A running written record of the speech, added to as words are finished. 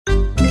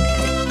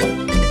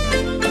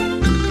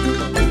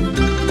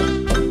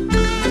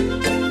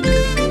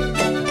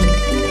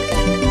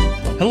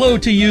Hello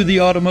to you,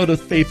 the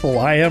automotive faithful.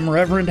 I am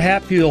Reverend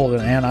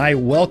Hatfield, and I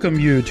welcome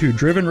you to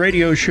Driven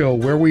Radio Show,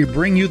 where we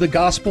bring you the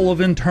gospel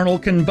of internal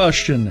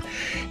combustion.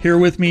 Here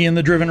with me in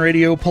the Driven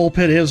Radio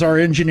pulpit is our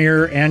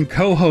engineer and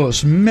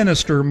co-host,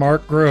 Minister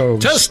Mark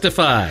Groves.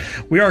 Testify!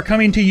 We are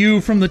coming to you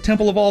from the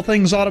Temple of All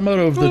Things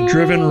Automotive, the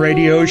Driven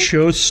Radio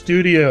Show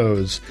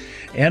studios.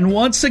 And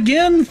once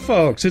again,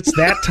 folks, it's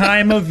that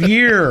time of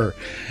year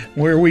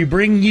where we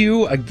bring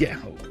you a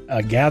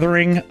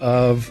gathering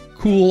of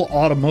cool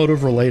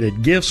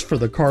automotive-related gifts for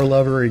the car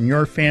lover in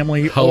your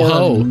family,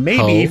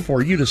 maybe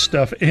for you to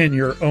stuff in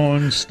your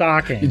own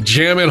stocking.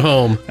 Jam it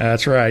home.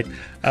 That's right.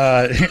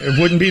 It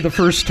wouldn't be the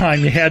first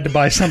time you had to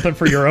buy something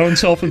for your own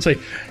self and say,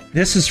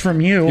 this is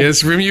from you.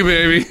 It's from you,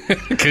 baby,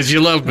 because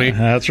you love me.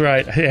 That's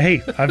right.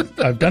 Hey,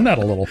 I've done that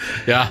a little.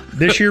 Yeah.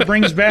 This year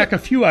brings back a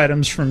few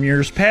items from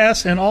years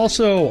past and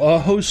also a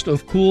host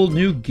of cool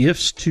new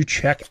gifts to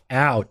check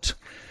out.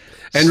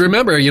 And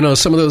remember,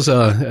 some of those,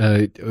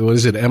 what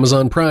is it,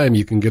 Amazon Prime,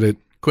 you can get it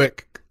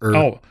quick.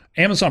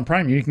 Amazon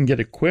Prime, you can get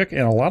it quick,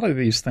 and a lot of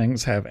these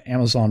things have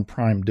Amazon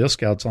Prime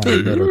discounts on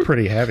them that are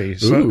pretty heavy.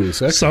 So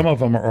some of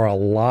them are a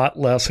lot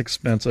less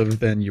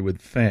expensive than you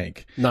would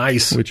think.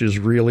 Nice. Which is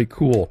really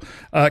cool.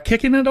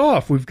 Kicking it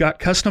off, we've got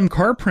custom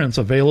car prints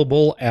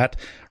available at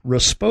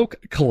Respoke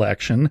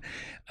Collection.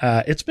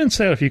 It's been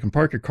said if you can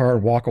park your car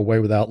and walk away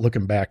without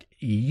looking back,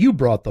 you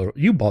bought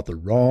the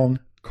wrong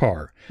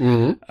car.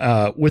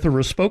 Mm-hmm. With a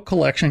Respoke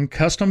Collection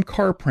custom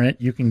car print,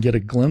 you can get a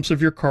glimpse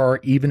of your car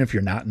even if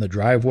you're not in the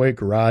driveway,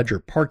 garage, or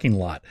parking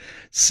lot.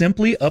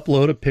 Simply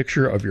upload a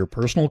picture of your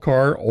personal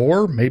car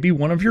or maybe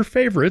one of your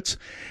favorites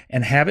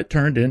and have it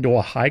turned into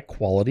a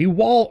high-quality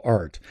wall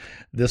art.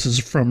 This is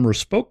from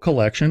Respoke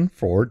Collection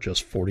for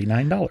just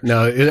 $49.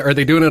 Now, are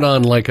they doing it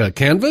on like a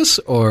canvas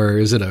or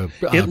is it a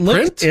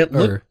print?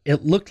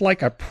 It looked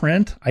like a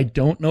print. I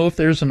don't know if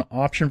there's an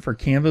option for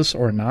canvas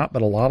or not,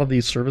 but a lot of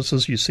these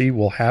services you see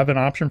will have an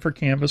option for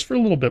canvas for a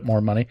little bit more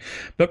money.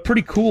 But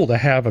pretty cool to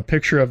have a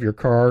picture of your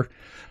car.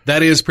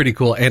 That is pretty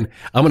cool. And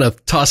I'm going to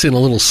toss in a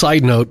little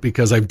side note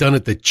because I've done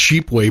it the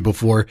cheap way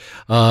before.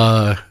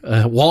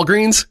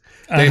 Walgreens.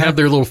 They have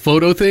their little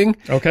photo thing.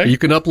 Okay. You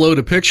can upload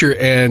a picture,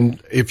 and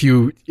if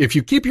you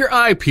keep your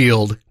eye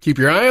peeled, keep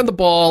your eye on the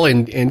ball,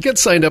 and get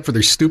signed up for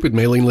their stupid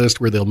mailing list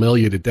where they'll mail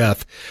you to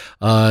death,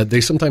 they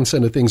sometimes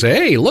send a thing say,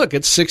 hey, look,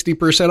 it's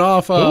 60%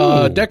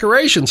 off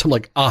decorations. I'm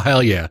like, oh,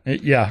 hell yeah.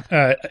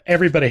 Yeah.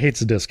 Everybody hates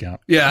a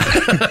discount. Yeah.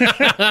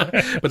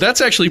 But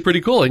that's actually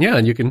pretty cool.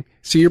 And you can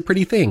see your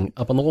pretty thing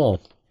up on the wall.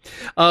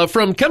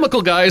 From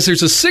Chemical Guys,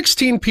 there's a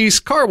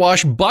 16-piece car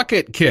wash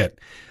bucket kit.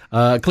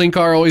 Clean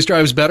car always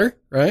drives better,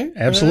 right?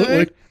 Absolutely.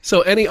 Right.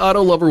 So any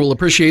auto lover will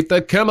appreciate the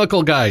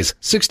Chemical Guys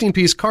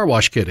 16-piece car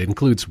wash kit. It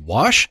includes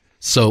wash,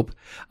 soap,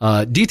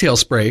 detail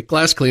spray,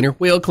 glass cleaner,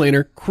 wheel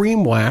cleaner,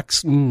 cream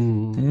wax,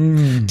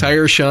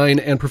 tire shine,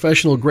 and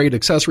professional-grade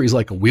accessories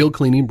like a wheel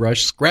cleaning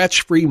brush,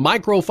 scratch-free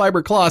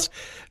microfiber cloths.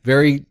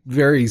 Very,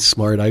 very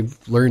smart. I've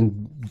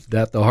learned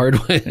that the hard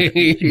way.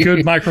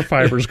 Good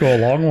microfibers go a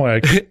long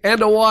way.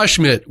 And a wash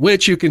mitt,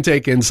 which you can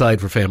take inside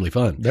for family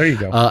fun. There you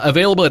go.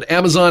 Available at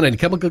Amazon and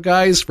Chemical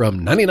Guys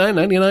from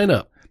 $99.99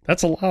 up.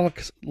 That's a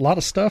lot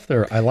of stuff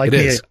there. I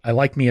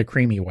like me a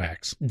creamy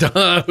wax.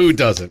 Who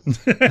doesn't?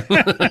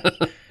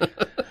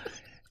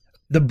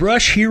 The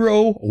Brush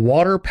Hero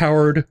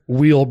water-powered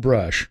wheel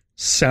brush.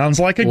 Sounds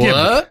like a gimmick.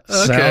 What?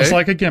 Okay. Sounds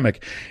like a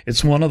gimmick.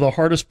 It's one of the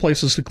hardest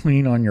places to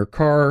clean on your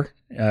car.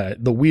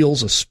 The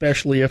wheels,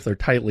 especially if they're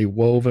tightly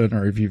woven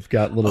or if you've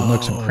got little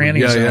nooks and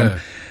crannies in them.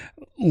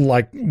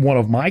 Like one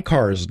of my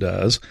cars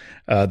does.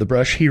 The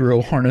Brush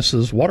Hero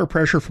harnesses water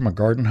pressure from a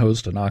garden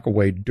hose to knock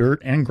away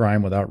dirt and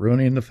grime without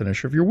ruining the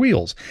finish of your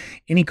wheels.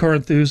 Any car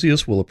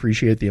enthusiast will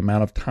appreciate the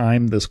amount of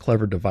time this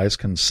clever device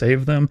can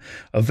save them.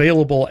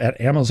 Available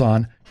at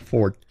Amazon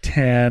for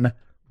 $10.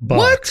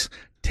 What?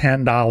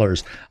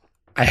 $10.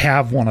 I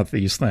have one of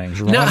these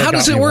things. Now, how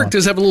does it work?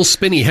 Does it have a little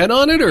spinny head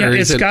on it, or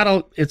it's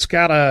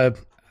got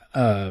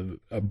a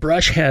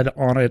brush head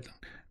on it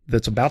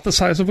that's about the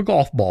size of a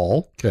golf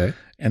ball. Okay.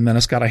 And then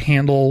it's got a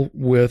handle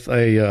with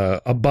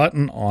a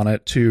button on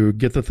it to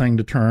get the thing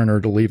to turn or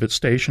to leave it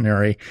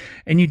stationary.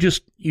 And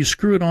you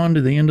screw it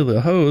onto the end of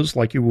the hose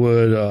like you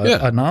would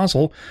a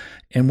nozzle.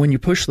 And when you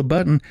push the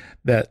button,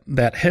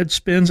 that head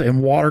spins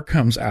and water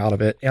comes out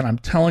of it. And I'm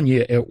telling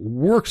you, it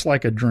works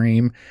like a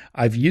dream.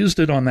 I've used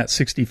it on that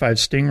 65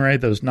 Stingray.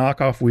 Those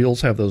knockoff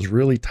wheels have those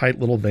really tight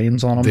little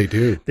veins on them. They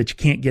do. That you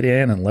can't get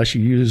in unless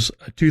you use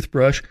a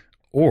toothbrush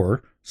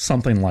or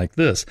something like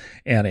this.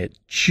 And it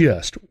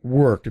just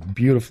worked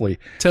beautifully.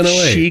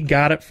 1008. She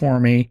got it for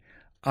me.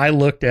 I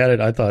looked at it.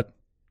 I thought,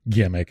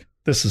 gimmick.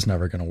 This is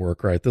never going to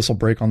work right. This will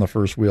break on the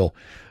first wheel.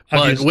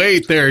 But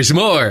wait, there's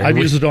more. I've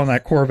used it on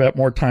that Corvette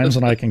more times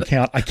than I can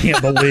count. I can't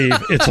believe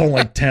it's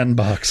only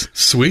 $10.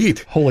 Sweet.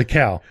 Holy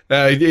cow.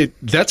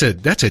 That's a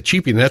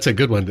cheapie. That's a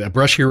good one. A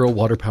Brush Hero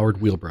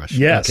water-powered wheel brush.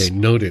 Yes. Okay,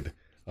 noted.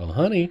 Oh,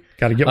 honey.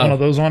 Got to get one of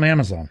those on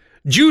Amazon.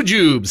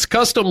 Jujubes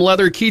custom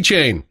leather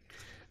keychain.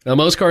 Now,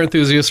 most car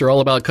enthusiasts are all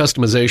about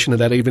customization, and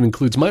that even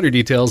includes minor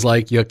details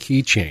like your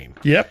keychain.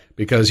 Yep.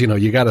 Because,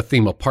 you got to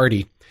theme a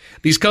party.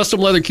 These custom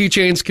leather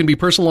keychains can be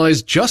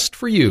personalized just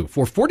for you.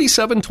 For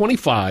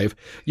 $47.25,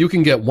 you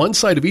can get one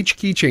side of each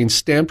keychain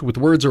stamped with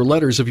words or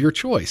letters of your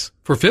choice.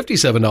 For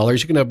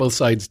 $57, you can have both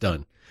sides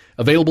done.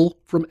 Available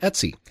from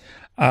Etsy.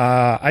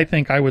 I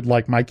think I would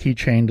like my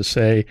keychain to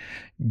say,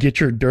 "Get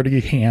your dirty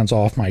hands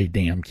off my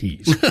damn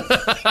keys."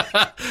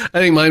 I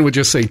think mine would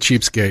just say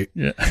cheapskate.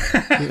 Yeah.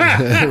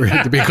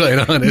 To be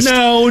quite honest.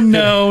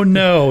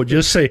 No.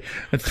 Just say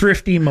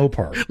thrifty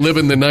Mopar.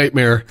 Living the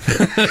nightmare.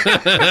 That's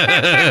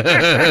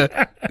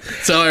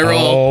how I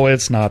roll. Oh,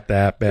 it's not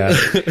that bad.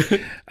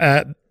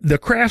 The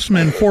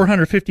Craftsman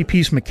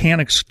 450-piece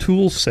mechanics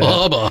tool set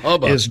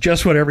is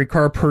just what every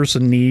car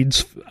person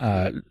needs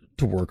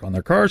to work on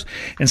their cars.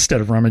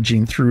 Instead of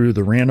rummaging through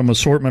the random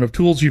assortment of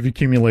tools you've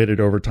accumulated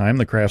over time,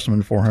 the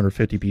Craftsman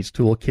 450-piece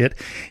tool kit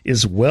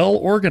is well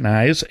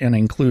organized and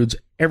includes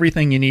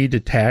everything you need to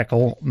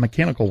tackle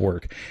mechanical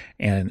work.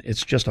 And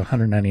it's just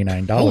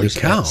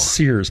 $199 at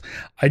Sears.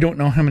 I don't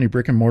know how many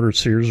brick and mortar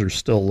Sears are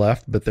still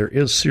left, but there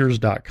is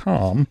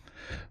Sears.com.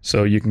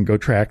 So you can go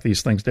track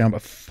these things down.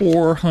 But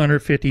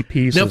 450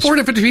 pieces. Now,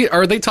 450 pieces,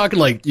 are they talking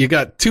like you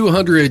got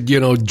 200,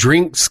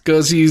 drink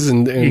scuzzies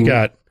and you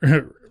got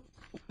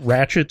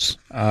ratchets.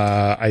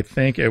 I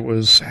think it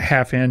was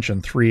 1/2 inch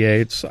and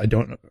 3/8. I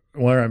don't know.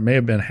 Well, it may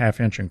have been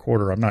 1/2 inch and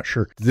quarter. I'm not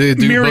sure. They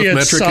do Myriad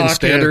both metric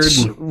sockets, and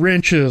standard.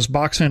 Wrenches,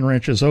 box end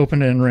wrenches,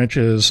 open end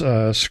wrenches,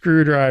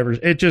 screwdrivers.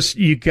 It just,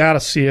 you got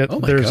to see it. Oh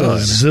my There's God.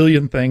 a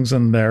zillion things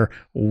in there,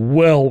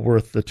 well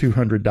worth the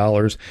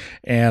 $200.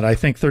 And I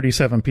think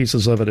 37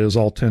 pieces of it is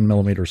all 10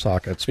 millimeter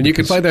sockets. And you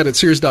can find that at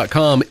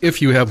Sears.com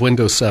if you have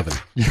Windows 7.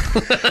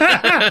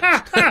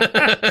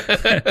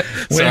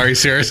 Sorry,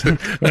 Sears.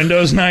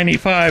 Windows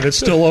 95, it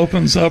still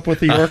opens up with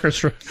the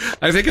orchestra.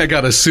 I think I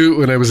got a suit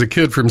when I was a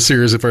kid from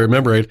Sears, if I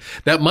remember right.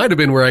 That might have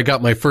been where I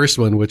got my first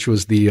one, which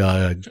was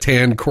the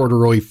tan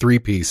corduroy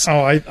 3-piece.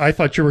 Oh, I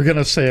thought you were going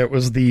to say it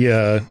was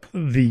the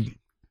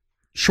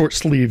short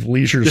sleeve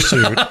leisure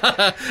suit.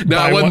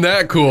 No, it wasn't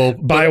that cool.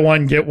 Buy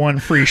one, get one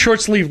free. Short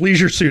sleeve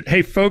leisure suit.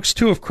 Hey, folks,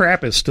 2 of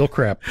crap is still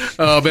crap.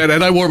 Oh, man.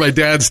 And I wore my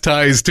dad's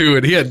ties, too.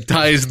 And he had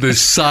ties the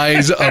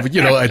size of,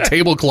 a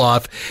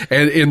tablecloth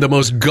and in the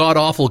most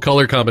god-awful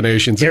color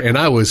combinations. And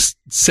I was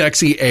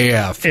sexy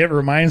AF. It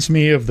reminds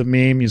me of the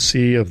meme you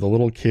see of the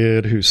little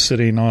kid who's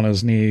sitting on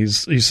his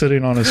knees. He's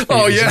sitting on his face.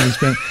 Oh, yeah.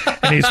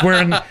 And he's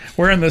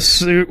wearing the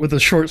suit with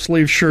the short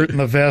sleeve shirt and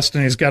the vest,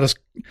 and he's got his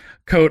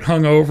coat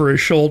hung over his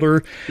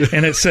shoulder,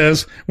 and it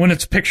says, "When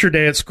it's picture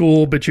day at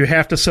school, but you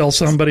have to sell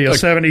somebody a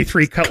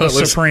 73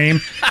 Cutlass Supreme."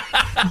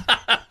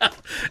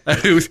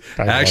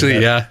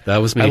 Actually, yeah, that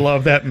was me. I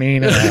love that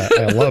meme, and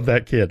I love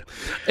that kid.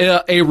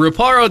 A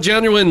Reparo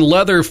genuine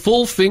leather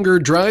full finger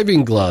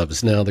driving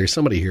gloves. Now, there's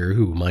somebody here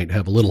who might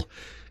have a little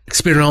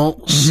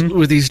experience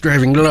with these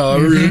driving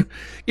gloves.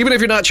 Even if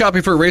you're not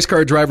shopping for a race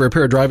car driver, a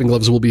pair of driving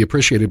gloves will be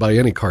appreciated by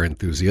any car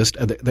enthusiast.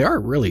 They are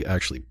really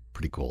actually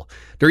pretty cool.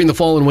 During the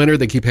fall and winter,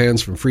 they keep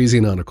hands from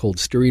freezing on a cold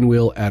steering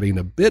wheel, adding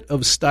a bit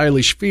of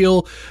stylish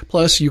feel.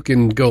 Plus, you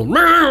can go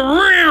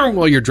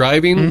while you're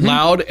driving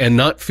loud and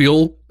not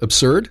feel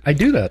absurd. I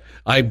do that.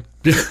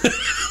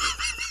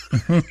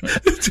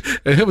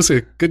 It was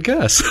a good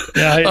guess.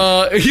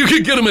 Yeah, you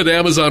can get them at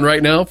Amazon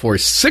right now for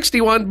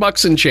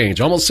 $61 and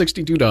change, almost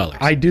 $62.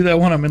 I do that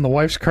when I'm in the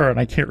wife's car and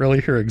I can't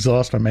really hear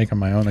exhaust. I'm making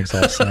my own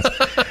exhaust sounds.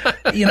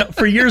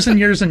 For years and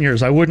years and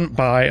years, I wouldn't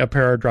buy a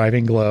pair of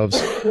driving gloves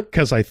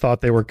because I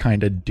thought they were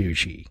kind of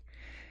douchey.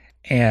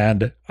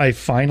 And I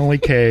finally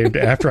caved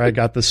after I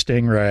got the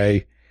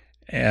Stingray,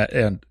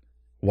 and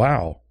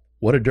wow,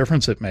 what a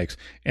difference it makes.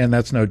 And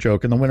that's no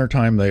joke. In the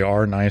wintertime, they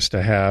are nice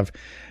to have.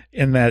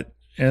 In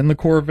the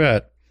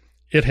Corvette,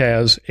 it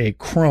has a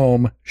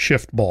chrome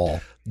shift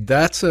ball.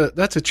 That's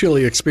a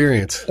chilly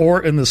experience.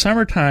 Or in the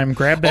summertime,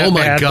 grab that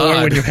bad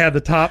boy when you had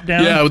the top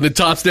down. Yeah, when the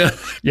top's down.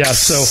 Yeah,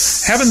 so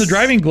having the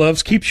driving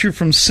gloves keeps you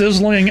from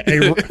sizzling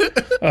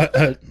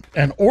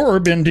an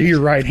orb into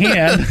your right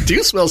hand. Do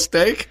you smell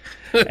steak?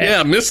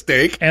 Yeah,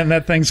 mistake. And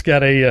that thing's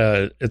got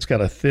it's got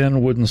a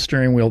thin wooden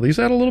steering wheel. These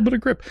add a little bit of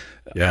grip.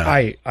 Yeah.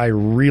 I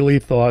really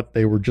thought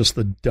they were just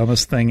the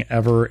dumbest thing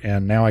ever,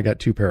 and now I got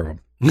 2 pair of them.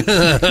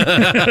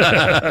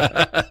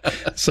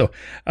 So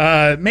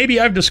maybe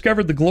I've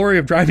discovered the glory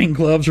of driving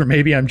gloves, or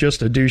maybe I'm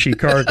just a douchey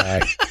car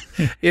guy.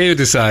 You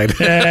decide.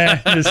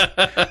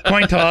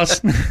 Coin toss.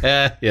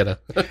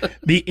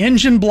 The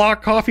engine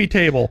block coffee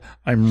table.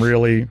 I'm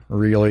really,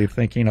 really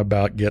thinking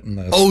about getting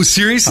this. Oh,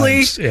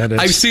 seriously?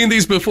 I've seen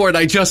these before, and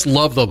I just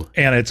love them.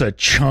 And it's a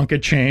chunk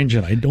of change,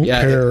 and I don't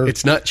care.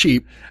 It's not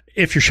cheap.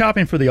 If you're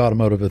shopping for the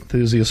automotive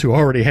enthusiast who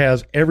already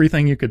has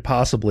everything you could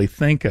possibly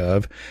think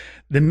of,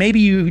 then maybe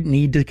you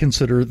need to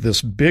consider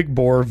this big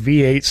bore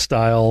V8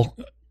 style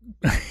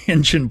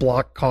engine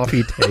block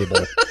coffee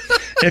table.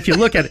 If you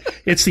look at it,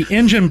 it's the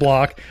engine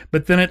block,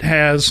 but then it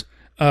has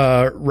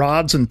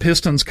rods and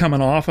pistons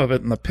coming off of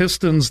it, and the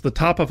pistons, the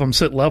top of them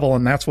sit level,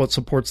 and that's what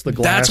supports the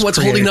glass. That's what's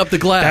holding up the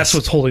glass. That's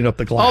what's holding up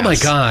the glass. Oh my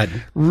God.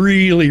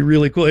 Really,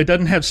 really cool. It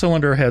doesn't have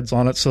cylinder heads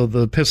on it, so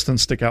the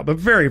pistons stick out, but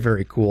very,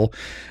 very cool.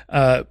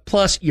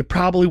 Plus, you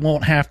probably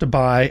won't have to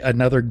buy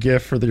another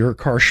gift for your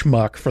car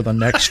schmuck for the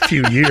next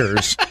few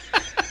years.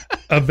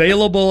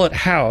 Available at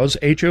Houzz,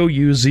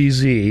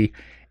 Houzz,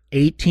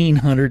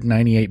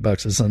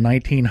 $1,898. It's a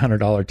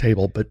 $1,900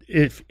 table. But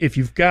if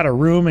you've got a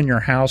room in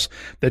your house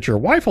that your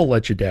wife will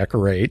let you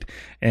decorate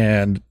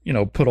and,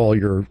 put all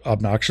your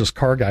obnoxious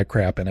car guy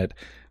crap in it,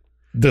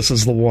 this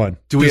is the one.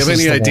 Do we have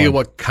any idea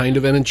what kind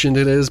of engine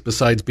it is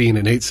besides being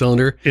an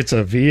 8-cylinder? It's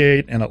a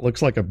V8, and it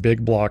looks like a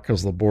big block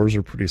because the bores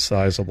are pretty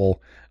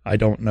sizable. I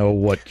don't know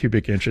what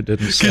cubic inch it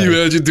didn't say. Can you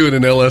imagine doing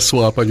an LS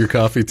swap on your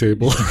coffee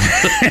table?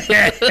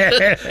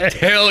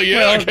 Hell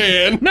yeah, I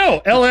can.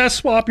 No, LS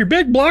swap your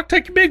big block,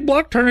 take your big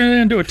block, turn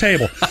it into a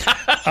table.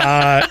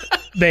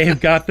 They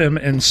have got them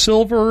in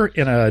silver,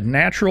 in a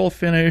natural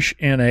finish,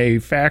 in a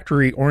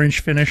factory orange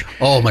finish.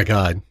 Oh, my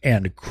God.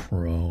 And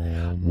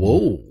chrome.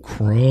 Whoa.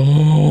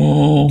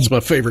 Chrome. It's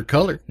my favorite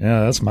color.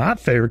 Yeah, that's my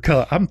favorite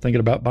color. I'm thinking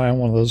about buying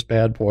one of those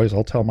bad boys.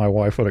 I'll tell my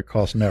wife what it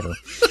costs never.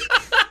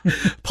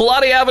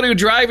 Pilati Avenue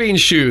driving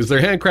shoes.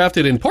 They're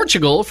handcrafted in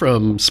Portugal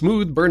from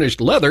smooth burnished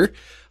leather.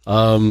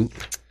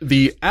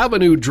 The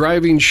Avenue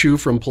driving shoe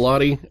from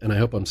Pilati, and I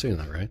hope I'm saying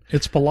that right.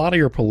 It's Pilati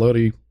or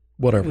Piloti,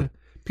 whatever.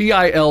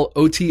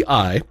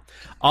 Piloti,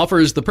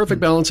 offers the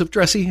perfect balance of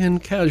dressy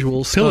and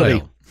casual style.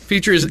 Piloti.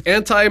 Features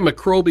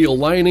antimicrobial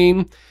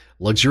lining.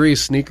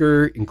 Luxurious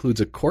sneaker includes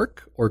a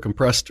cork or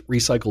compressed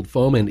recycled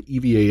foam and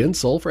EVA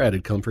insole for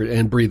added comfort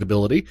and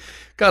breathability.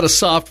 Got a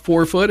soft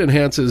forefoot,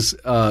 enhances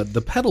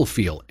the pedal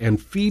feel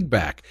and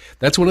feedback.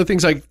 That's one of the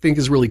things I think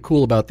is really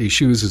cool about these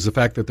shoes is the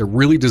fact that they're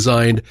really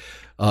designed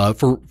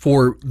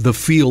for the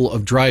feel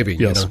of driving.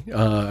 Yes.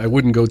 I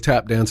wouldn't go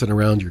tap dancing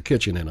around your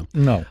kitchen in them.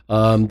 No.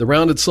 The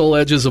rounded sole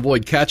edges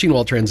avoid catching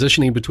while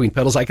transitioning between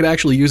pedals. I could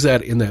actually use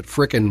that in that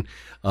frickin'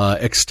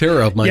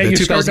 Xterra of mine. Yeah, the you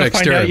 2000 start to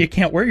find Xterra. out you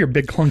can't wear your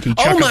big clunky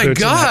chukka Oh my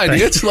boots in that God!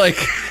 thing. It's like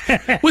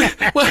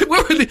what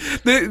were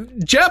the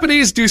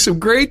Japanese do some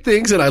great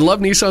things, and I love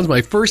Nissans.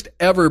 My first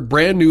ever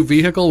brand new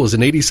vehicle was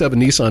an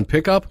 '87 Nissan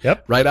pickup.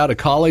 Yep. Right out of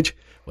college.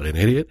 What an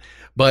idiot!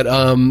 But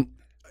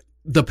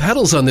the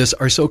pedals on this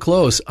are so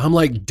close. I'm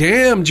like,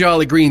 damn,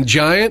 Jolly Green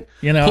Giant,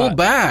 pull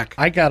back.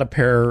 I got a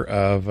pair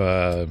of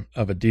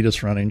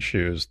Adidas running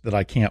shoes that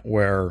I can't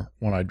wear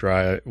when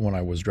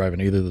I was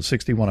driving either the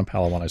 61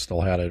 Impala when I still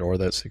had it or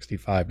that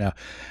 65 now,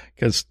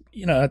 because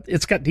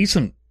it's got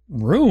decent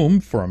room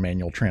for a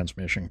manual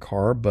transmission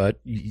car, but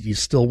you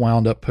still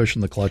wound up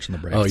pushing the clutch and the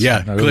brakes. Oh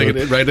yeah, clicking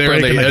it right there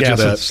on the edge of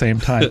that at the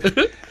same time.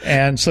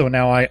 And so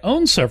now I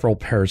own several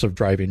pairs of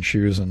driving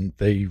shoes, and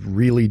they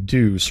really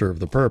do serve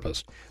the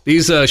purpose.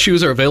 These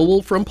shoes are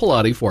available from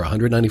Pilati for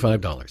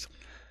 $195.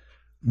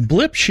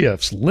 Blip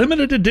Shifts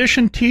limited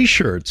edition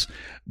t-shirts.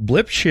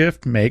 Blip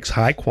Shift makes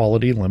high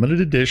quality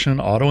limited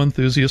edition auto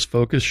enthusiast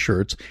focused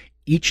shirts.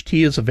 Each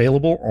tee is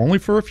available only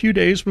for a few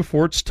days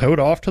before it's towed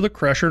off to the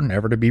crusher,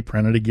 never to be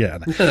printed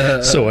again.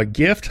 So a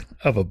gift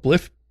of a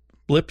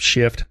Blip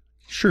Shift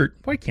shirt.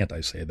 Why can't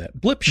I say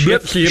that? Blip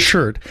Shift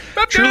shirt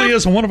truly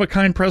is a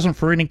one-of-a-kind present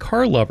for any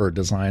car lover.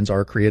 Designs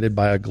are created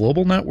by a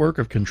global network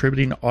of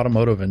contributing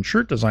automotive and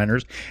shirt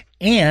designers.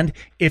 And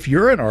if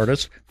you're an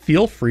artist,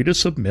 feel free to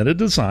submit a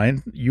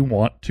design you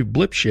want to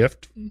Blip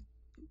Shift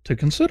to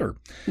consider.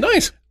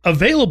 Nice.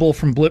 Available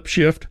from Blip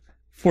Shift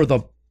for the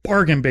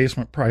bargain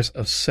basement price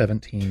of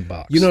 $17.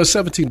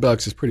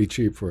 $17 is pretty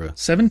cheap for a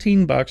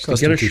 $17 to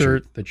get a t-shirt.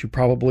 shirt that you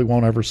probably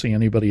won't ever see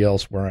anybody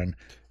else wearing.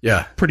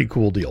 Yeah. Pretty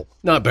cool deal.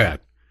 Not bad.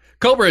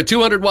 Cobra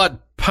 200-watt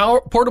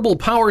portable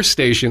power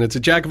station. It's a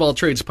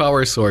jack-of-all-trades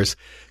power source.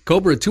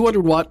 Cobra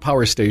 200-watt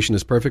power station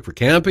is perfect for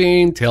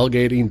camping,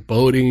 tailgating,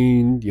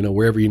 boating,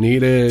 wherever you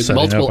need it.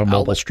 Setting up a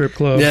mobile strip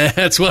club. Yeah,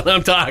 that's what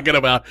I'm talking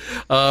about.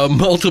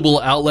 Multiple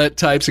outlet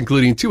types,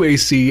 including 2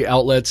 AC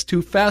outlets,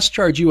 2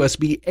 fast-charge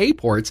USB-A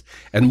ports,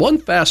 and 1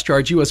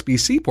 fast-charge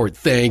USB-C port.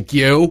 Thank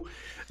you.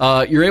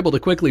 You're able to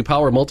quickly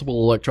power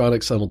multiple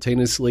electronics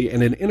simultaneously,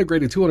 and an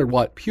integrated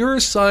 200-watt pure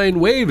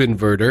sine wave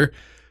inverter.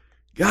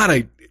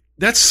 God,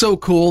 that's so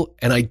cool,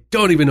 and I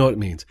don't even know what it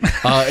means.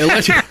 It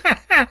lets you,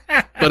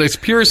 but it's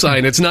pure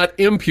sine. It's not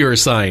impure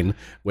sine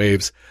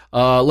waves.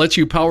 Lets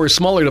you power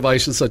smaller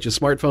devices such as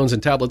smartphones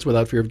and tablets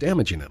without fear of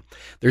damaging them.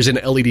 There's an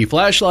LED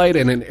flashlight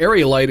and an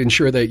area light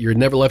ensure that you're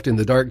never left in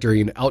the dark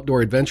during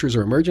outdoor adventures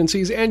or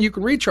emergencies, and you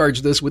can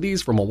recharge this with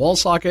ease from a wall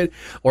socket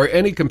or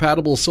any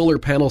compatible solar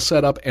panel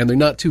setup, and they're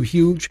not too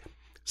huge.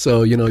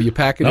 So, you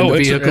pack it in the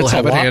vehicle,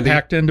 have it handy.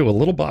 Packed into a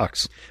little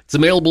box. It's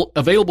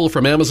available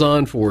from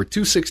Amazon for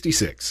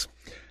 $266.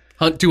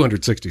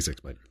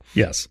 $266, by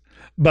Yes.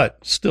 But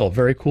still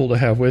very cool to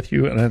have with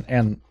you.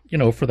 And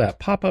for that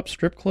pop-up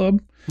strip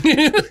club,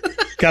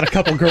 got a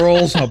couple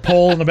girls and a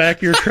pole in the back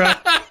of your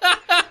truck.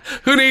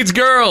 Who needs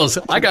girls?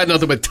 I got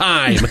nothing but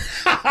time.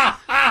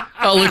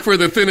 I'll look for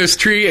the thinnest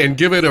tree and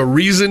give it a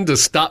reason to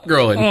stop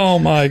growing. Oh,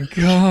 my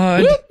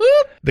God.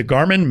 The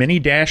Garmin Mini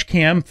Dash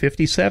Cam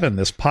 57.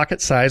 This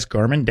pocket-sized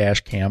Garmin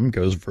Dash Cam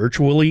goes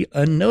virtually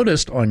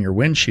unnoticed on your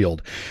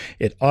windshield.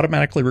 It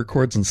automatically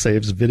records and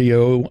saves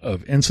video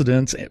of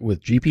incidents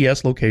with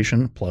GPS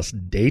location plus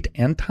date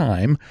and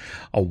time.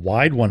 A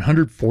wide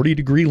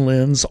 140-degree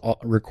lens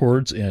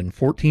records in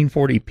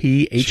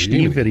 1440p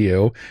HD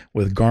video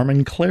with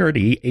Garmin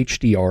Clarity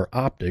HDR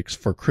optics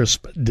for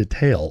crisp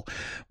detail.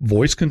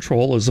 Voice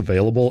control is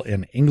available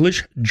in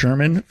English,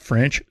 German,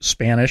 French,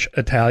 Spanish,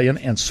 Italian,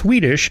 and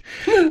Swedish,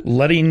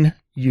 letting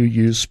you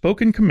use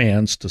spoken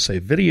commands to say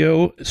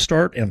video,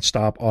 start and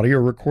stop audio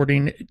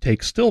recording,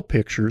 take still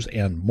pictures,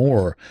 and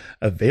more.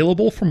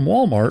 Available from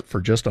Walmart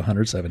for just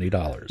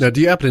 $170. Now, do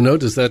you happen to know,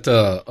 does that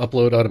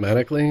upload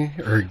automatically?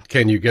 Or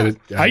can you get it?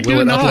 I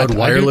do not. Upload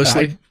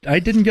wirelessly? I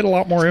didn't get a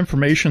lot more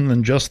information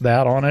than just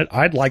that on it.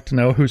 I'd like to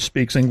know who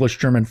speaks English,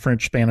 German,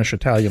 French, Spanish,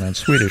 Italian, and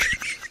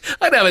Swedish.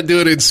 I'd have it do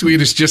it in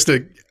Swedish just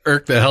to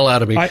irk the hell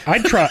out of me.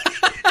 I'd try.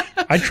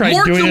 I tried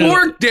Mork doing to it.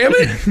 work, damn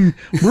it!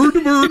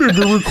 Murder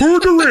to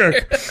record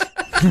direct.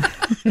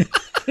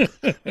 And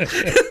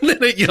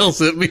then it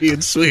yells at me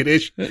in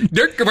Swedish.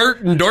 Dirk,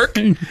 and dork.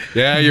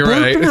 Yeah, you're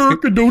right.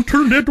 Don't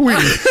turn that way.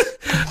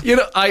 You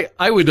know,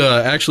 I would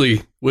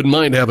actually wouldn't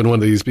mind having one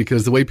of these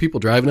because the way people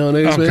drive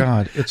nowadays, man,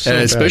 God, it's so and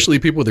bad. especially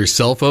people with their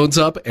cell phones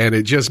up, and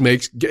it just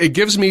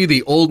gives me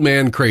the old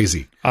man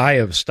crazy. I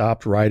have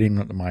stopped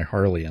riding my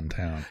Harley in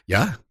town.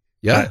 Yeah.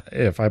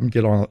 If I'm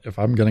going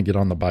to get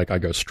on the bike, I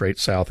go straight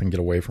south and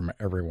get away from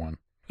everyone.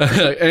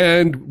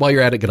 And while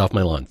you're at it, get off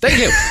my lawn. Thank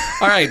you.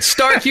 All right,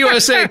 Stark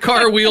USA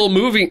car wheel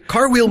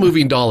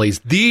moving dollies.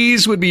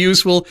 These would be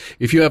useful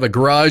if you have a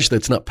garage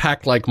that's not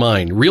packed like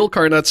mine. Real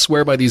car nuts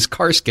swear by these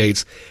car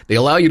skates. They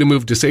allow you to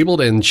move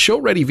disabled and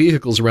show-ready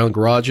vehicles around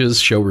garages,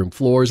 showroom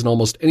floors, and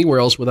almost anywhere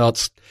else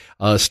without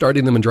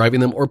starting them and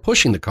driving them or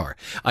pushing the car.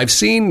 I've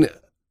seen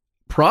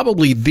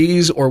probably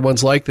these or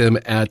ones like them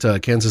at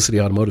Kansas City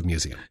Automotive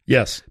Museum.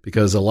 Yes.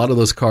 Because a lot of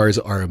those cars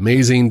are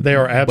amazing. They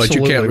are absolutely.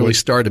 But you can't really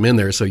start them in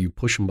there, so you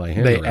push them by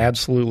hand. They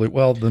absolutely.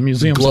 Well, the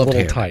museum's Gloved a little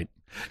hand. tight.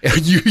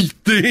 You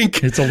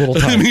think? It's a little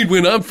tight. I mean,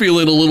 when I'm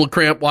feeling a little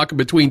cramped walking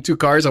between two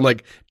cars, I'm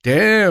like,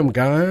 damn,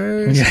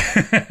 guys.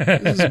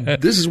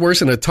 This is worse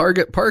than a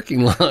Target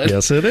parking lot.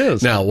 Yes, it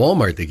is. Now,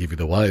 Walmart, they give you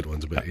the wide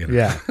ones, but you know.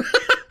 Yeah.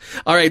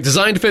 All right,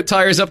 designed to fit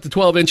tires up to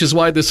 12 inches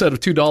wide. This set of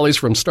 $2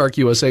 from Stark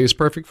USA is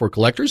perfect for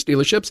collectors,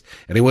 dealerships,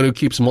 anyone who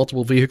keeps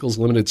multiple vehicles,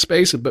 limited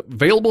space.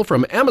 Available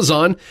from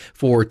Amazon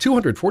for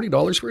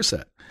 $240 for a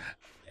set.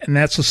 And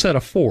that's a set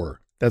of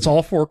 4. That's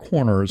all 4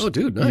 corners. Oh,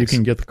 dude, nice. You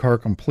can get the car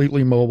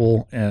completely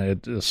mobile, and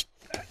it just,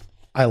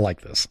 I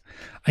like this.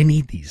 I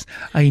need these.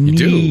 I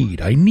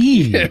need. I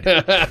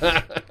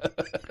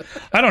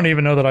don't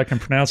even know that I can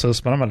pronounce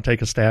this, but I'm going to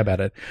take a stab at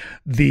it.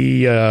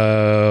 The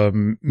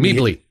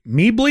Meebly.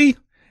 Meebly?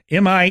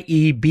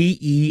 Miebely.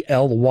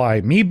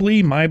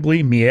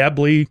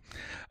 Meebly.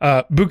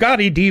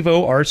 Bugatti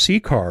Divo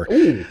RC car.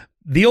 Ooh.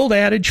 The old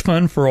adage,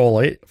 fun for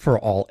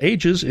all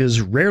ages, is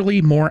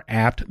rarely more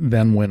apt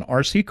than when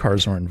RC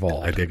cars are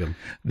involved. I dig them.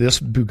 This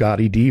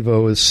Bugatti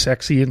Divo is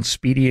sexy and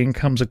speedy and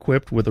comes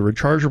equipped with a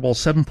rechargeable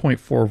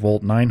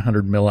 7.4-volt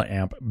 900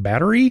 milliamp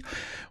battery,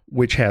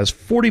 which has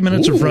 40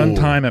 minutes of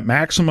runtime at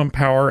maximum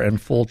power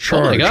and full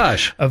charge. Oh my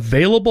gosh.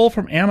 Available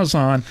from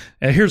Amazon.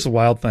 And here's the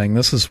wild thing.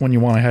 This is when you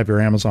want to have your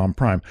Amazon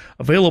Prime.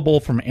 Available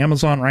from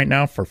Amazon right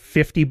now for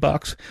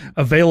 $50.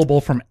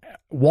 Available from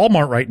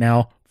Walmart right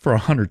now for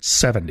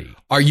 $170.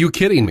 Are you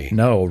kidding me?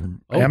 No.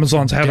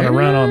 Amazon's having a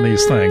run on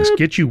these things.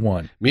 Get you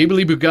one.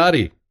 Meebly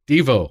Bugatti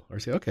Divo.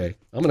 Okay,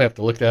 I'm going to have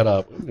to look that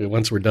up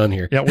once we're done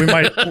here. Yeah, we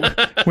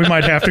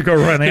might have to go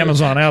run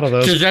Amazon out of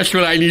those. Because that's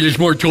what I need is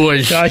more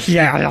toys.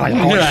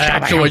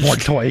 More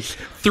toys.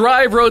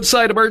 Thrive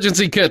Roadside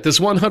Emergency Kit. This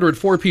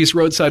 104-piece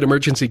roadside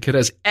emergency kit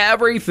has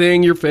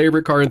everything your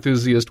favorite car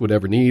enthusiast would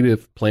ever need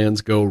if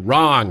plans go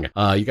wrong.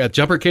 You got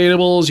jumper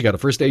cables, you got a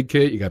first aid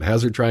kit, you got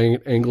hazard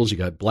triangles, you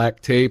got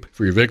black tape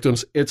for your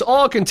victims. It's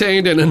all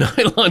contained in a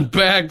nylon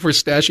bag for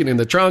stashing in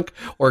the trunk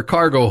or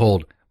cargo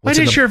hold. Why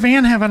does your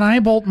van have an eye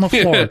bolt in the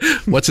floor?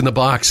 What's in the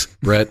box,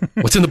 Brett?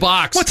 What's in the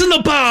box? What's in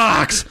the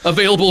box?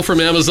 Available from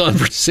Amazon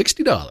for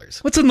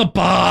 $60. What's in the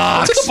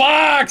box? What's in the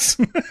box?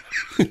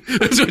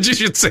 That's what you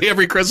should say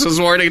every Christmas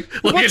morning.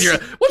 What's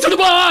in the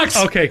box?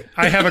 Okay,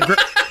 I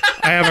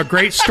have a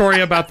great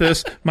story about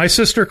this. My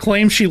sister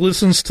claims she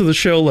listens to the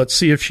show. Let's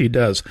see if she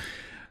does.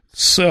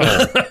 So,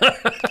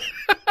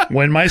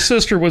 when my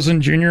sister was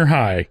in junior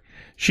high,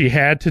 she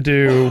had to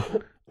do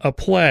a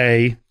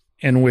play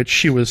in which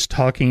she was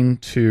talking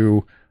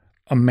to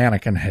a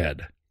mannequin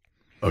head.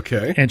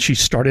 Okay. And she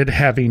started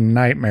having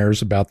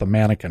nightmares about the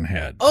mannequin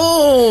head.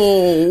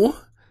 Oh.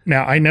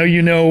 Now, I know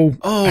you know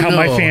how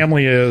my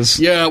family is.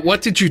 Yeah,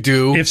 what did you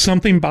do? If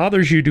something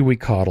bothers you, do we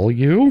coddle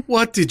you?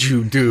 What did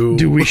you do?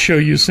 Do we show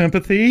you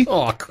sympathy?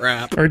 Oh,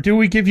 crap. Or do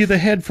we give you the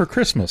head for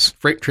Christmas?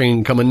 Freight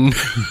train coming.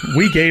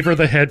 We gave her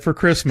the head for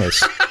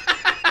Christmas.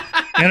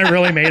 And it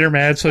really made her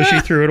mad, so she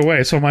threw it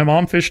away. So my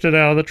mom fished it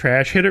out of the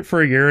trash, hid it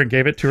for a year, and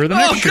gave it to her the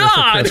next year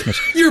for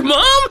Christmas. Your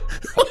mom?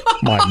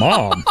 My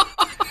mom.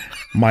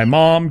 My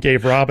mom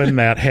gave Robin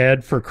that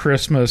head for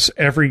Christmas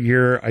every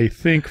year, I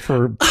think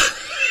for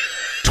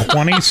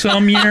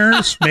 20-some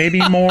years,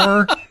 maybe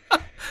more.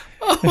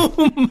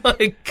 Oh,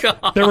 my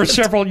God. There were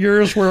several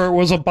years where it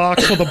was a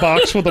box with a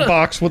box with a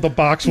box with a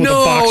box with a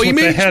box with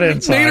the head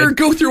inside. Made her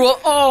go through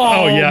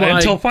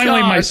until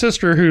finally my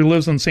sister, who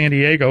lives in San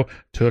Diego,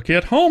 took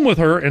it home with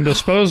her and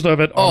disposed of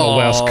it on the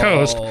West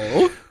Coast,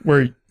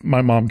 where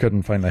my mom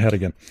couldn't find the head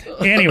again.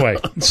 Anyway,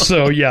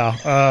 so yeah.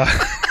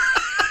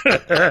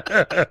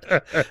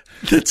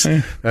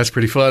 That's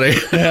pretty funny.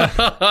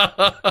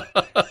 Yeah.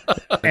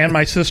 And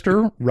my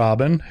sister,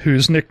 Robin,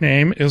 whose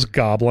nickname is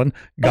Goblin.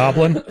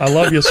 Goblin, I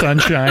love you,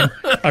 sunshine.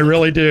 I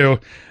really do.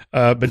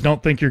 But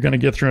don't think you're going to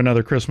get through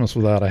another Christmas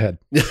without a head.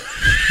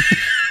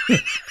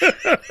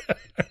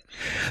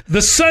 The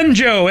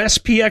Sunjoe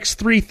SPX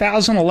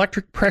 3000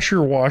 electric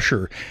pressure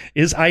washer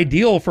is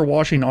ideal for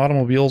washing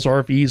automobiles,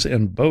 RVs,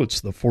 and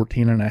boats. The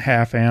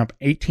 14.5 amp,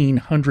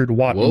 1800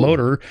 watt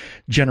motor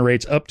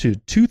generates up to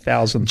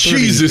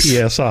 2030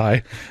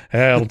 PSI.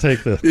 It'll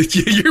take the...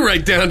 You're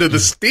right down to the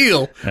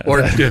steel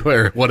or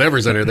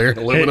whatever's under there.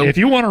 Aluminum. If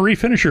you want to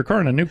refinish your car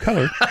in a new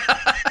color...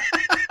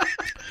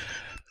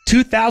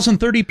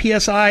 2030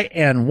 PSI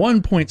and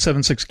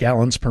 1.76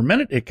 gallons per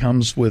minute. It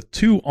comes with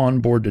 2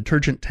 onboard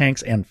detergent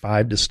tanks and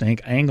 5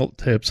 distinct angle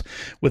tips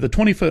with a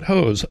 20-foot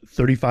hose,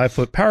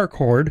 35-foot power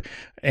cord,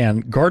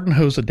 and garden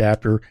hose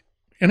adapter,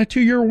 and a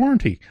 2-year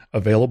warranty.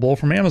 Available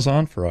from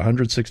Amazon for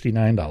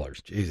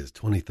 $169. Jesus,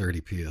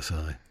 2030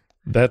 PSI.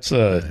 That's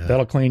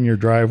that'll clean your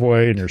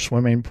driveway and your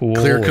swimming pool.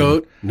 Clear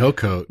coat, no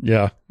coat.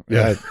 Yeah.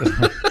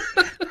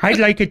 I'd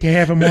like it to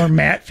have a more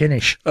matte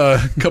finish. A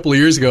couple of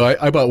years ago,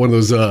 I bought one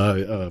of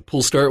those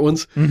pull start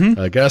ones,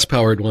 a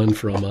gas-powered one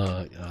from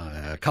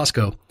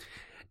Costco.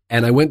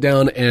 And I went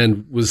down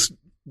and was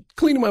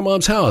cleaning my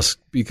mom's house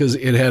because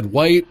it had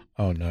white.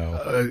 Oh,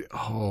 no.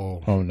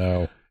 Oh,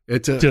 no.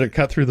 Did it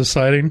cut through the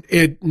siding?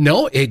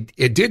 No, it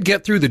did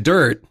get through the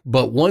dirt,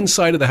 but one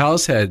side of the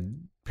house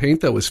had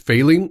paint that was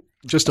failing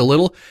just a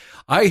little.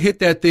 I hit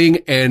that thing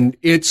and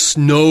it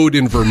snowed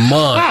in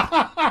Vermont.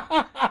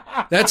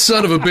 That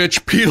son of a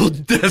bitch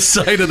peeled the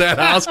side of that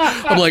house.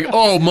 I'm like,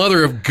 oh,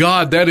 mother of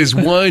God, that is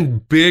one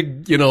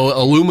big,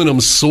 aluminum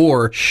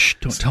sore. Shh,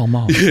 don't tell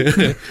Mom.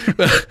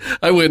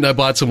 I went and I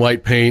bought some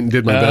white paint and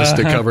did my best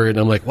to cover it. And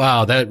I'm like,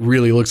 wow, that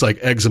really looks like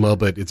eczema,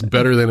 but it's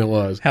better than it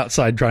was.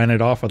 Outside drying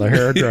it off with a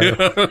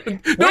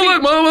hairdryer. No,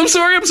 look, Mom, I'm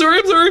sorry.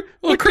 Oh,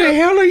 what the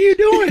hell are you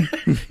doing?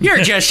 You're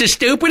just as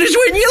stupid as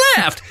when you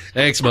left.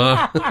 Thanks,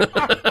 Mom.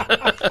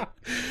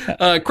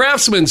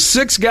 Craftsman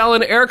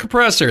 6-gallon air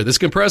compressor. This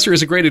compressor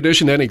is a great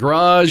addition to any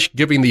garage,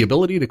 giving the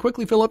ability to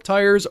quickly fill up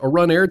tires or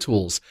run air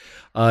tools.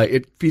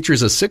 It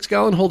features a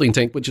 6-gallon holding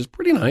tank, which is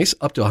pretty nice,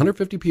 up to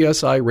 150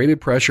 PSI rated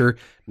pressure,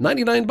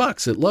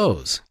 $99 at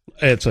Lowe's.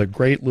 It's a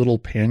great little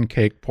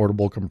pancake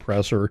portable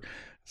compressor,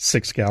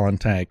 6-gallon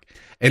tank.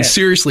 And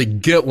seriously,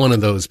 get one of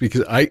those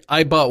because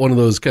I bought one of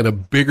those kind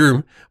of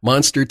bigger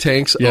monster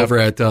tanks over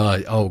at,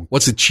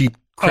 what's the cheap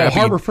crappy?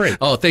 Harbor Freight.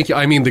 Oh, thank you.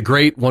 I mean, the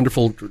great,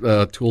 wonderful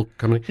tool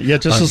company. Yeah,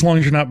 just as long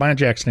as you're not buying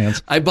jack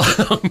stands. I bought,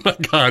 oh my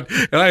God,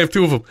 and I have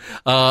 2 of them.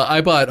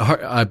 I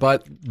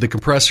bought the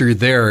compressor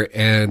there,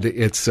 and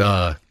it's,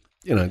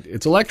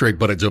 it's electric,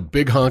 but it's a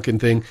big honking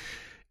thing,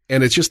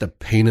 and it's just a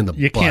pain in the butt.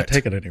 You can't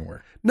take it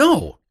anywhere.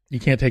 No. You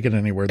can't take it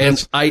anywhere.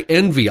 And I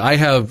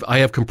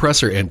have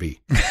compressor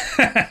envy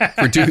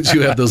for dudes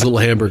who have those little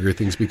hamburger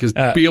things because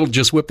be able to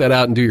just whip that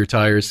out and do your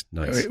tires.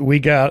 Nice.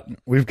 We've got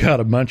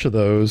a bunch of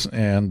those,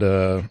 and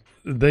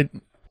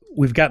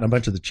we've gotten a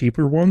bunch of the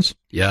cheaper ones.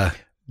 Yeah.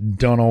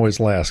 Don't always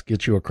last.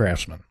 Get you a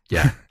Craftsman.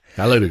 Yeah.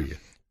 Hallelujah.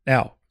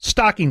 Now,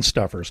 stocking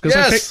stuffers,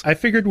 because I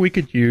figured we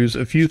could use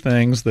a few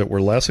things that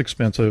were less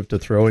expensive to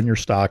throw in your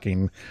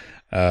stocking.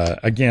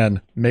 Again,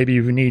 maybe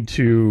you need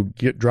to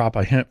drop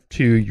a hint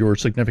to your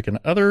significant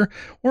other,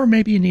 or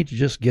maybe you need to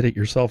just get it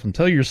yourself and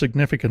tell your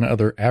significant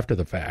other after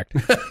the fact.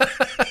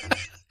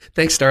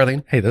 Thanks,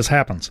 darling. Hey, this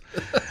happens.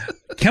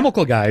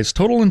 Chemical Guys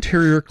Total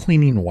Interior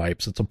Cleaning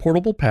Wipes. It's a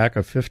portable pack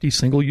of 50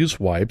 single-use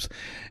wipes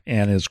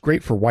and is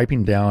great for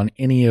wiping down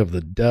any of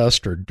the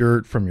dust or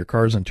dirt from your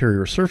car's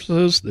interior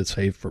surfaces. It's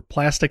safe for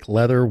plastic,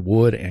 leather,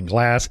 wood, and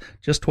glass.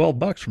 Just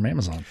 $12 from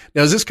Amazon.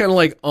 Now, is this kind of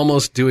like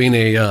almost doing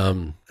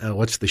a,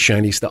 what's the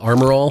shiny stuff?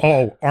 Armor All?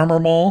 Oh, Armor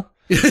Mall?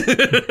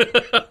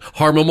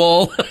 Harmon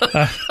Mall?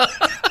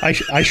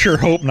 I sure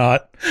hope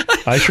not.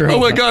 Oh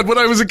my God! When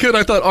I was a kid,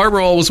 I thought Armor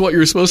All was what you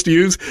were supposed to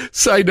use.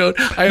 Side note: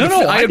 I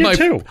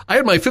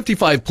had my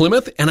 55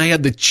 Plymouth, and I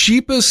had the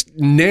cheapest,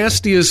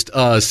 nastiest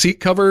seat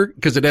cover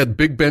because it had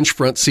big bench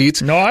front seats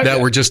that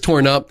were just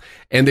torn up,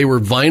 and they were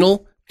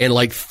vinyl and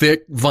like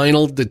thick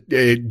vinyl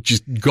that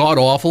just god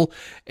awful.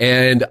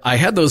 And I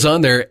had those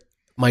on there.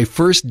 My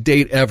first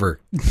date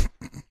ever.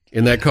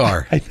 in that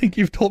car. I think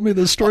you've told me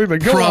this story,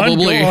 but go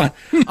Probably. on.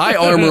 I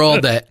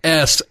armor-alled the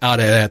S out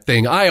of that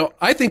thing.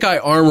 I think I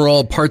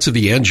armor-alled parts of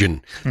the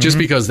engine just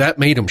because that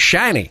made them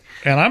shiny.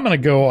 And I'm going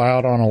to go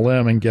out on a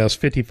limb and guess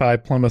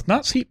 55 Plymouth,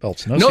 not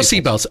seatbelts. No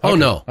seatbelts. Oh,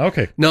 no.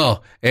 Okay.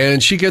 No.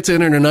 And she gets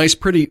in a nice,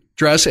 pretty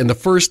dress, and the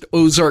first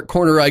Ozark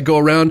corner I go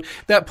around,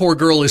 that poor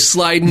girl is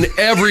sliding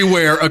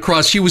everywhere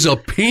across. She was a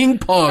ping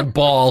pong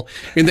ball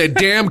in that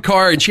damn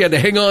car, and she had to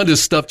hang on to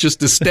stuff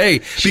just to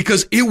stay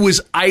because it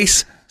was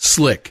ice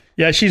slick.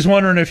 Yeah, she's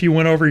wondering if you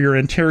went over your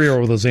interior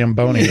with a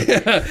Zamboni.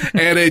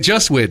 And it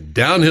just went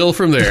downhill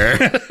from there.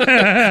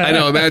 I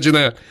know, imagine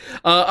that.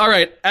 All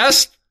right,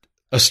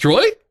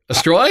 Astroy?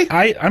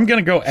 I'm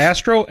going to go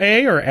Astro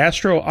A or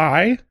Astro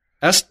I.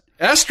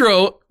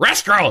 Astro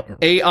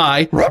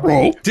AI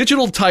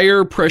digital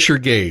tire pressure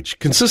gauge.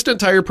 Consistent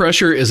tire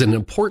pressure is an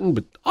important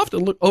but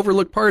often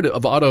overlooked part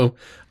of auto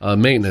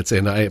maintenance.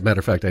 And matter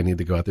of fact, I need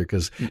to go out there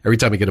because every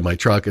time I get in my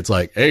truck, it's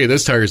like, hey,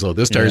 this tire's low,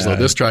 this tire's low,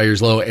 this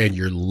tire's low, and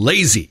you're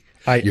lazy.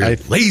 You're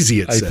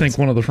lazy, it says. I think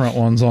one of the front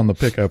ones on the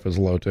pickup is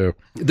low, too.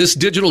 This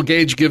digital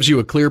gauge gives you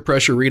a clear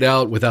pressure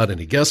readout without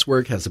any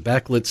guesswork, has a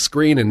backlit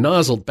screen and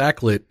nozzle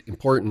backlit,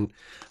 important,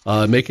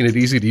 making it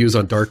easy to use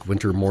on dark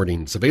winter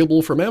mornings.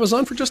 Available from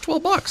Amazon for just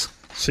 $12.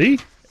 See?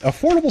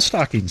 Affordable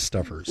stocking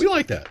stuffers. We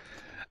like that.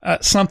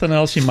 Something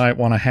else you might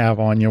want to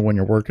have on you when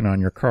you're working on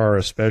your car,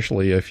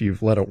 especially if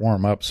you've let it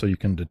warm up so you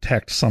can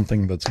detect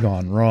something that's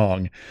gone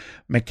wrong.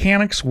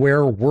 Mechanics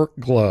wear work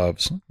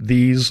gloves.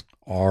 These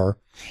are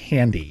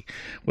handy.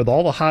 With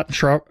all the hot and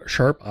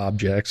sharp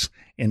objects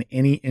in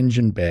any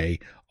engine bay,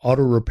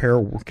 auto repair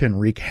can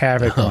wreak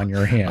havoc on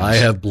your hands. I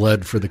have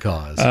bled for the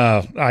cause.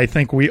 I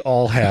think we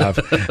all have.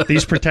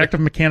 These protective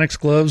mechanics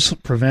gloves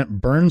prevent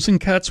burns and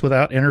cuts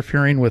without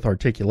interfering with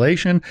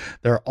articulation.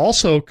 They're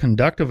also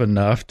conductive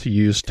enough to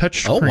use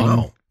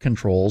touchscreen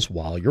controls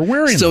while you're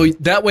wearing them. So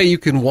that way you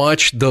can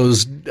watch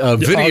those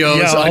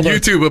videos on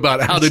YouTube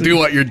about how to do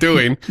what you're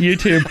doing.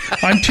 YouTube.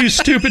 I'm too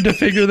stupid to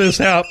figure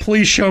this out.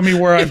 Please show me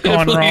where I've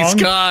gone wrong. Please,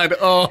 God.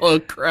 Oh,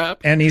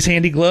 crap. And these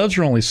handy gloves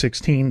are only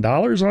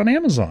 $16 on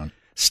Amazon.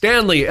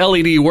 Stanley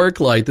LED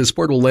work light. This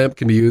portable lamp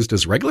can be used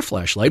as a regular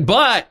flashlight,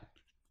 but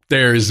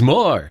there's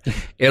more.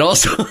 It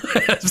also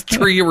has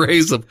 3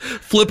 arrays of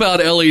flip-out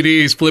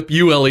LEDs,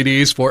 flip-U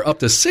LEDs for up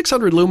to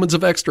 600 lumens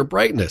of extra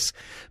brightness.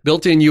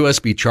 Built-in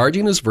USB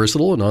charging is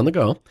versatile and on the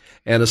go,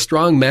 and a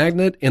strong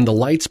magnet in the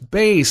light's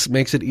base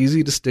makes it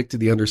easy to stick to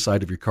the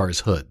underside of your car's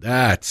hood.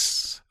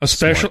 That's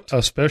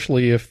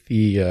especially if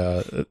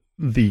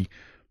the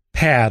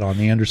pad on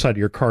the underside of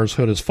your car's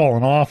hood has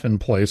fallen off in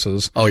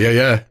places. Oh,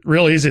 yeah.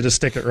 Real easy to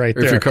stick it right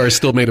there. If your car is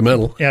still made of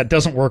metal. Yeah, it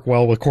doesn't work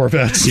well with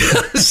Corvettes.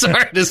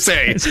 Sorry to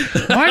say.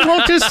 Why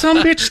won't this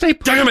sumbitch stay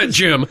put? Damn it,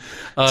 Jim.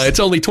 It's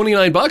only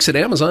 $29 at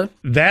Amazon.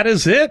 That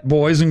is it,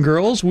 boys and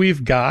girls.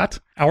 We've got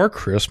our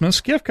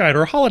Christmas gift guide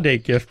or holiday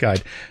gift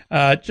guide.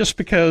 Just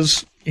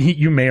because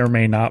you may or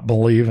may not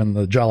believe in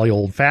the jolly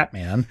old fat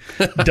man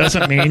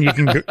doesn't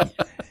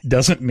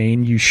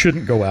mean you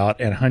shouldn't go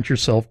out and hunt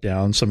yourself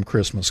down some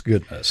Christmas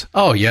goodness.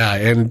 Oh yeah,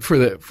 and for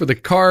the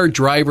car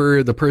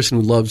driver, the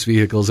person who loves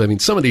vehicles, I mean,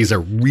 some of these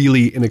are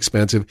really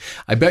inexpensive.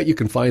 I bet you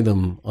can find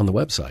them on the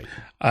website.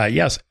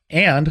 Yes,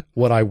 and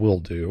what I will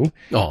do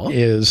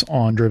is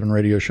on Driven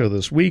Radio Show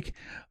this week,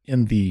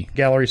 in the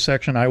gallery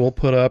section, I will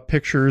put up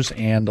pictures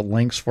and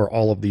links for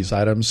all of these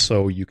items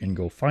so you can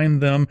go find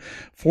them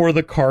for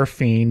the Car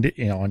Fiend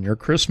on your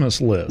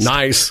Christmas list.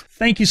 Nice.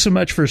 Thank you so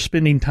much for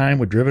spending time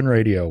with Driven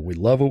Radio. We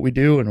love what we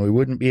do, and we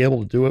wouldn't be able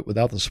to do it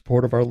without the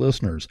support of our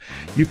listeners.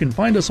 You can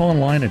find us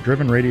online at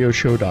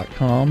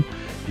drivenradioshow.com.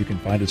 You can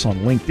find us on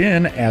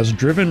LinkedIn as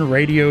Driven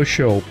Radio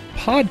Show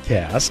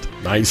Podcast.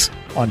 Nice.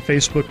 On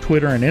Facebook,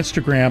 Twitter, and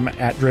Instagram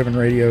at Driven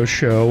Radio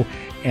Show.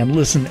 And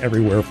listen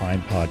everywhere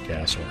fine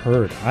podcasts are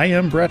heard. I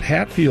am Brett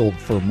Hatfield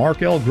for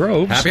Mark L.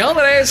 Groves. Happy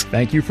holidays!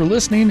 Thank you for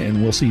listening,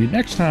 and we'll see you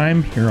next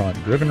time here on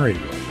Driven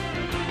Radio.